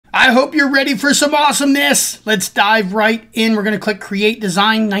I hope you're ready for some awesomeness. Let's dive right in. We're going to click Create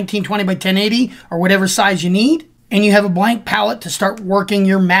Design 1920 by 1080 or whatever size you need. And you have a blank palette to start working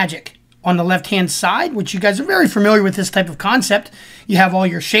your magic. On the left-hand side, which you guys are very familiar with this type of concept, you have all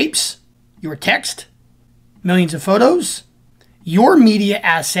your shapes, your text, millions of photos, your media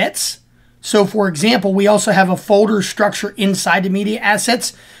assets. So for example, we also have a folder structure inside the media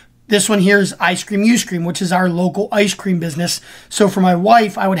assets. This one here is Ice Cream You Scream, which is our local ice cream business. So for my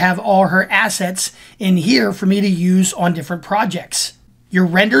wife, I would have all her assets in here for me to use on different projects. Your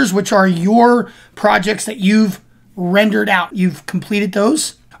renders, which are your projects that you've rendered out. You've completed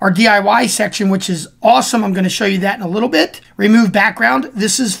those. Our DIY section, which is awesome. I'm going to show you that in a little bit. Remove background.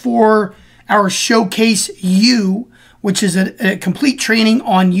 This is for our Showcase You, which is a complete training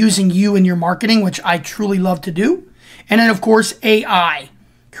on using you in your marketing, which I truly love to do. And then, of course, AI.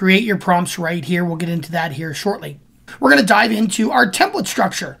 Create your prompts right here. We'll get into that here shortly. We're going to dive into our template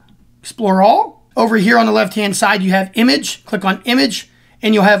structure. Explore all. Over here on the left-hand side, you have image. Click on image,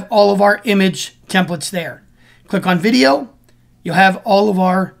 and you'll have all of our image templates there. Click on video. You'll have all of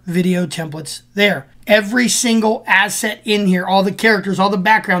our video templates there. Every single asset in here, all the characters, all the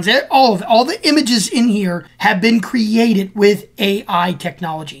backgrounds, all the images in here have been created with AI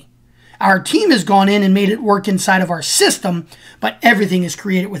technology. Our team has gone in and made it work inside of our system, but everything is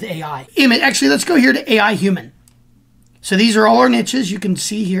created with AI. Actually, let's go here to AI Human. So these are all our niches. You can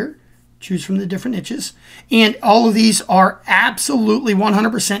see here. Choose from the different niches. And all of these are absolutely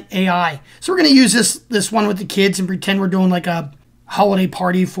 100% AI. So we're going to use this one with the kids and pretend we're doing like a holiday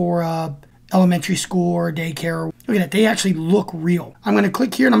party for elementary school or daycare. Look at that. They actually look real. I'm going to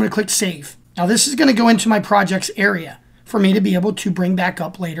click here and I'm going to click Save. Now this is going to go into my projects area for me to be able to bring back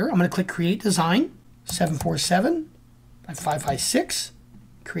up later. I'm going to click Create Design, 747 by 556,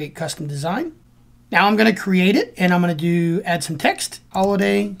 Create Custom Design. Now I'm going to create it and I'm going to add some text,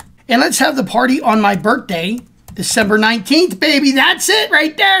 holiday. And let's have the party on my birthday, December 19th, baby. That's it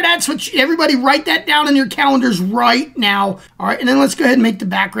right there. That's what everybody write that down in your calendars right now. All right, and then let's go ahead and make the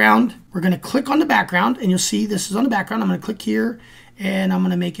background. We're going to click on the background and you'll see this is on the background. I'm going to click here and I'm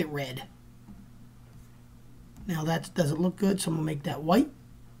going to make it red. Now that doesn't look good, so I'm going to make that white.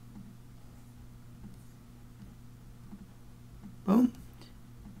 Boom.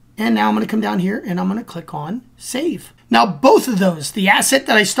 And now I'm going to come down here and I'm going to click on Save. Now both of those, the asset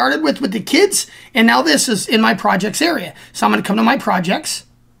that I started with the kids, and now this is in my projects area. So I'm going to come to my projects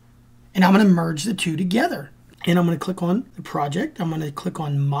and I'm going to merge the two together. And I'm going to click on the project. I'm going to click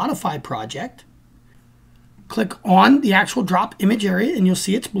on Modify Project. Click on the actual drop image area and you'll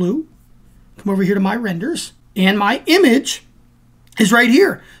see it's blue. Come over here to my renders. And my image is right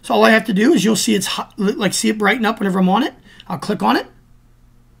here. So all I have to do is you'll see it's hot, like see it brighten up whenever I'm on it. I'll click on it.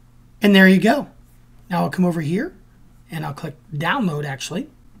 And there you go. Now I'll come over here and I'll click download actually.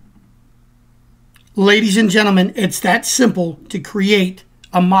 Ladies and gentlemen, it's that simple to create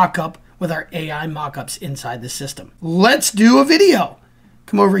a mock-up with our AI mock-ups inside the system. Let's do a video.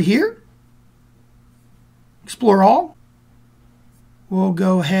 Come over here. Explore all. We'll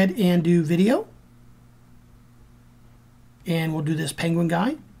go ahead and do video. And we'll do this penguin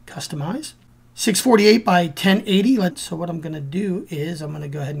guy, customize. 648 by 1080. So what I'm going to do is I'm going to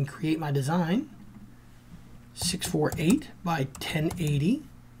go ahead and create my design. 648 by 1080.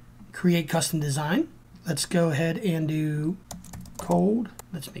 Create custom design. Let's go ahead and do cold.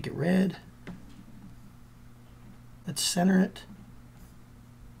 Let's make it red. Let's center it.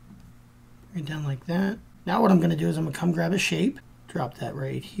 Bring it down like that. Now what I'm going to do is I'm going to come grab a shape. Drop that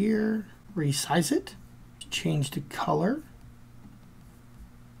right here. Resize it. Change the color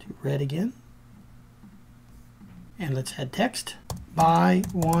to red again. And let's add text. By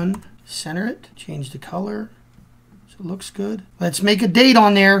one, center it. Change the color so it looks good. Let's make a date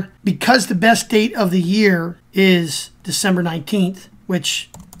on there. Because the best date of the year is December 19th,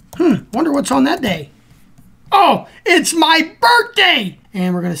 which, wonder what's on that day. Oh, it's my birthday!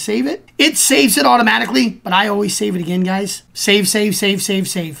 And we're going to save it. It saves it automatically, but I always save it again, guys. Save, save, save, save,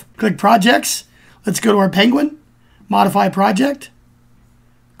 save. Click Projects. Let's go to our penguin. Modify Project.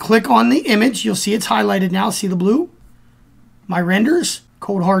 Click on the image. You'll see it's highlighted now. See the blue? My renders.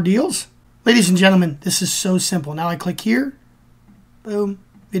 Cold hard deals. Ladies and gentlemen, this is so simple. Now I click here. Boom.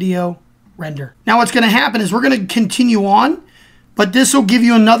 Video. Render. Now what's going to happen is we're going to continue on. But this will give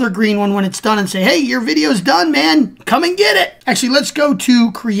you another green one when it's done and say, hey, your video's done, man. Come and get it. Actually, let's go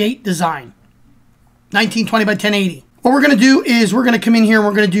to Create Design. 1920 by 1080. What we're going to do is we're going to come in here and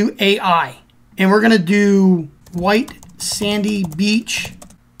we're going to do AI. And we're going to do white sandy beach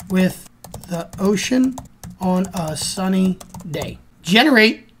with the ocean on a sunny day.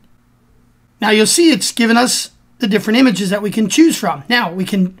 Generate. Now you'll see it's given us the different images that we can choose from. Now we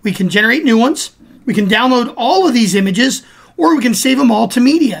can generate new ones. We can download all of these images, or we can save them all to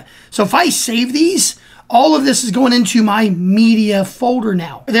media. So if I save these, all of this is going into my media folder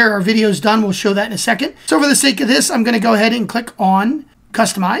now. There are videos done. We'll show that in a second. So for the sake of this, I'm going to go ahead and click on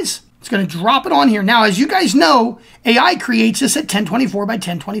customize. It's going to drop it on here. Now, as you guys know, AI creates this at 1024 by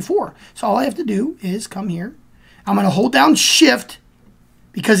 1024. So all I have to do is come here. I'm going to hold down Shift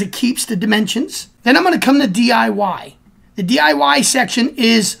because it keeps the dimensions. Then I'm going to come to DIY. The DIY section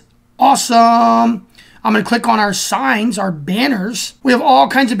is awesome. I'm going to click on our signs, our banners. We have all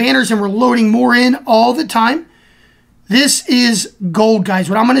kinds of banners and we're loading more in all the time. This is gold, guys.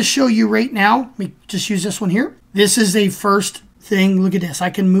 What I'm going to show you right now, let me just use this one here. This is a first thing. Look at this. I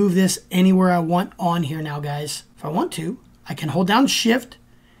can move this anywhere I want on here now, guys. If I want to, I can hold down Shift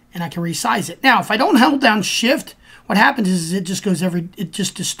and I can resize it. Now, if I don't hold down Shift, what happens is it just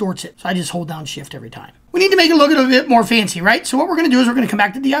distorts it. So I just hold down Shift every time. We need to make it look a little bit more fancy, right? So what we're going to do is we're going to come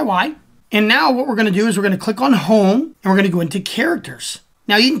back to DIY. And now what we're going to do is we're going to click on Home and we're going to go into Characters.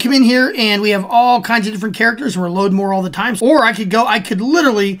 Now you can come in here and we have all kinds of different characters and we're loading more all the time. Or I could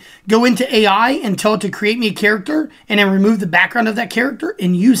literally go into AI and tell it to create me a character and then remove the background of that character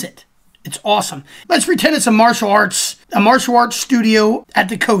and use it. It's awesome. Let's pretend it's a martial arts studio at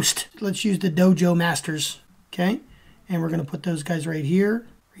the coast. Let's use the Dojo Masters. Okay. And we're going to put those guys right here.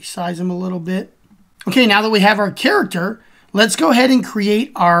 Resize them a little bit. Okay. Now that we have our character, let's go ahead and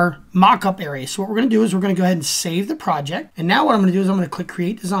create our mock-up area. So what we're going to do is we're going to go ahead and save the project. And now what I'm going to do is I'm going to click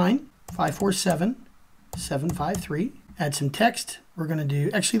Create Design, 547753. Add some text. We're going to do,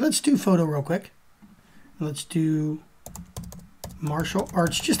 actually, let's do photo real quick. Let's do martial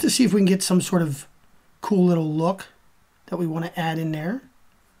arts just to see if we can get some sort of cool little look that we want to add in there.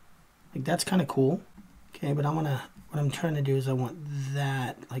 Like that's kind of cool. Okay, but what I'm trying to do is I want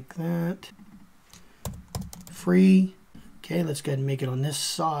that like that. Free. Okay, let's go ahead and make it on this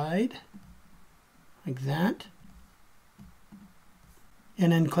side, like that.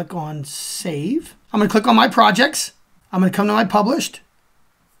 And then click on Save. I'm going to click on my projects. I'm going to come to my published.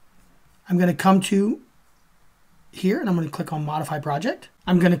 I'm going to come to here, and I'm going to click on Modify Project.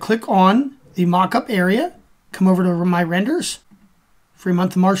 I'm going to click on the mockup area, come over to my renders, free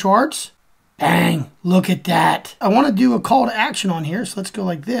month of martial arts. Bang, look at that. I want to do a call to action on here, so let's go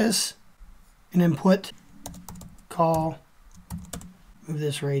like this, and then put call. Move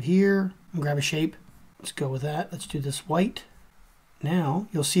this right here and grab a shape. Let's go with that. Let's do this white. Now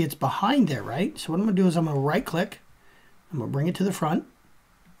you'll see it's behind there, right? So what I'm going to do is I'm going to right click. I'm going to bring it to the front.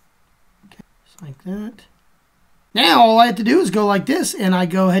 Okay, just like that. Now all I have to do is go like this and I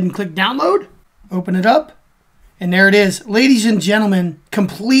go ahead and click download, open it up, and there it is. Ladies and gentlemen,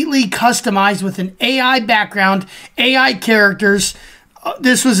 completely customized with an AI background, AI characters.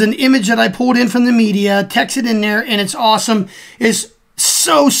 This was an image that I pulled in from the media, texted in there, and it's awesome. It's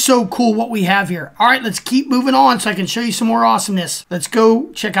so cool what we have here. All right, let's keep moving on so I can show you some more awesomeness. Let's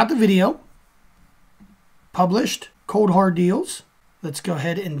go check out the video. Published, cold hard deals. Let's go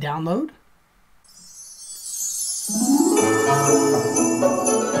ahead and download.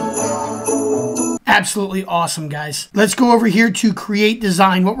 Absolutely awesome, guys. Let's go over here to create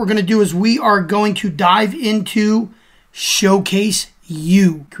design. What we're going to do is we are going to dive into showcase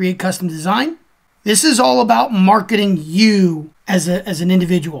you. Create custom design. This is all about marketing you as an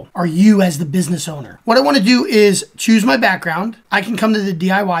individual, or you as the business owner. What I want to do is choose my background. I can come to the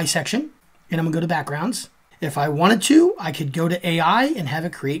DIY section and I'm going to go to backgrounds. If I wanted to, I could go to AI and have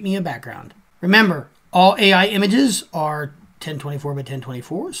it create me a background. Remember, all AI images are 1024 by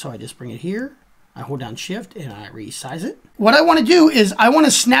 1024. So I just bring it here. I hold down Shift and I resize it. What I want to do is I want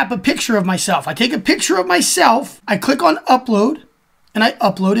to snap a picture of myself. I take a picture of myself. I click on upload and I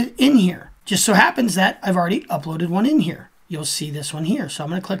upload it in here. Just so happens that I've already uploaded one in here. You'll see this one here. So I'm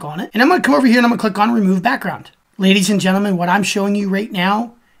going to click on it and I'm going to come over here and I'm going to click on remove background. Ladies and gentlemen, what I'm showing you right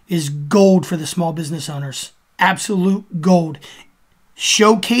now is gold for the small business owners. Absolute gold.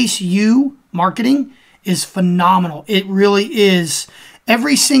 Showcase you marketing is phenomenal. It really is.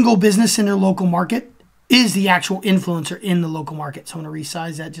 Every single business in their local market is the actual influencer in the local market. So I'm going to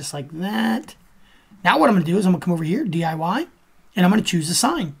resize that just like that. Now what I'm going to do is I'm going to come over here, DIY, and I'm going to choose a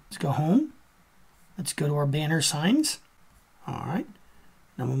sign. Let's go home. Let's go to our banner signs. All right.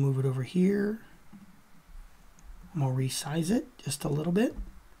 Now I'm going to move it over here. I'm going to resize it just a little bit.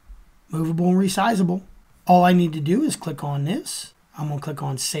 Movable and resizable. All I need to do is click on this. I'm going to click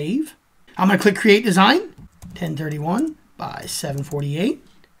on Save. I'm going to click Create Design. 1031 by 748.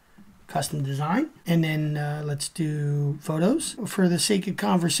 Custom design. And then let's do photos. For the sake of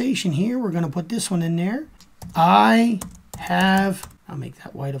conversation here, we're going to put this one in there. I'll make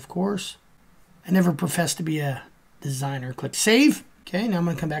that white, of course. I never professed to be a designer. Click save. Okay, now I'm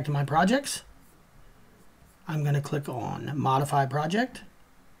going to come back to my projects. I'm going to click on modify project.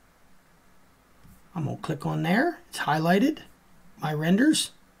 I'm going to click on there. It's highlighted. My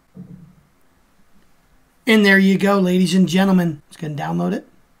renders. And there you go, ladies and gentlemen. Let's go and download it.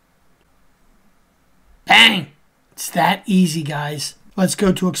 Bang! It's that easy, guys. Let's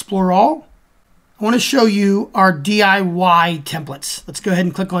go to Explore All. I want to show you our DIY templates. Let's go ahead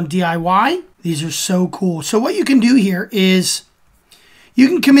and click on DIY. These are so cool. So what you can do here is you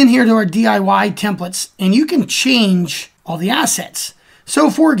can come in here to our DIY templates and you can change all the assets. So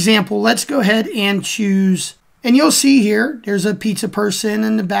for example, let's go ahead and choose, and you'll see here, there's a pizza person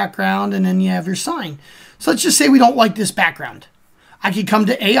in the background and then you have your sign. So let's just say we don't like this background. I could come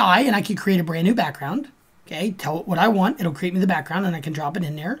to AI and I could create a brand new background. Okay, tell it what I want. It'll create me the background and I can drop it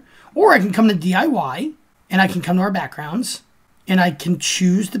in there. Or I can come to DIY and I can come to our backgrounds and I can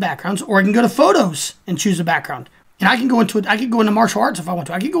choose the backgrounds, or I can go to photos and choose a background. And I can go into it. I could go into martial arts if I want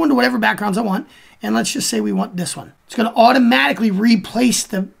to. I could go into whatever backgrounds I want. And let's just say we want this one. It's going to automatically replace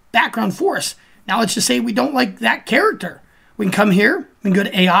the background for us. Now let's just say we don't like that character. We can come here, we can go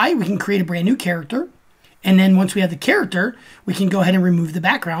to AI, we can create a brand new character. And then once we have the character, we can go ahead and remove the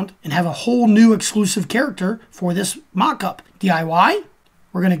background and have a whole new exclusive character for this mockup. DIY,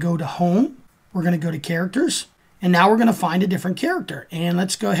 we're going to go to home, we're going to go to characters, and now we're going to find a different character. And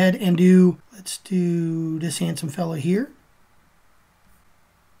let's go ahead and let's do this handsome fellow here.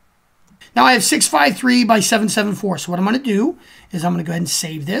 Now I have 653 by 774. So what I'm going to do is I'm going to go ahead and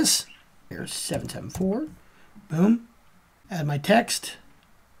save this. Here's 774. Boom. Add my text.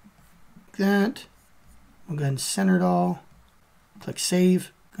 Like that. I'll go ahead and center it all. Click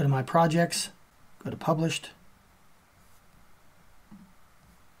save. Go to my projects. Go to published.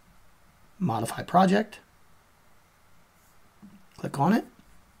 Modify project. Click on it.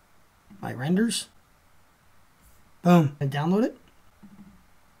 My renders. Boom. And download it.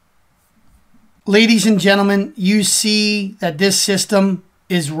 Ladies and gentlemen, you see that this system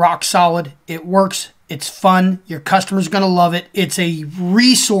is rock solid. It works. It's fun. Your customer's going to love it. It's a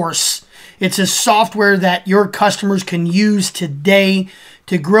resource. It's a software that your customers can use today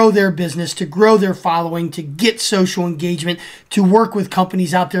to grow their business, to grow their following, to get social engagement, to work with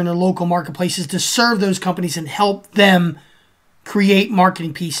companies out there in their local marketplaces, to serve those companies and help them create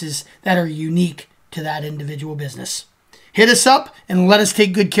marketing pieces that are unique to that individual business. Hit us up and let us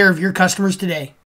take good care of your customers today.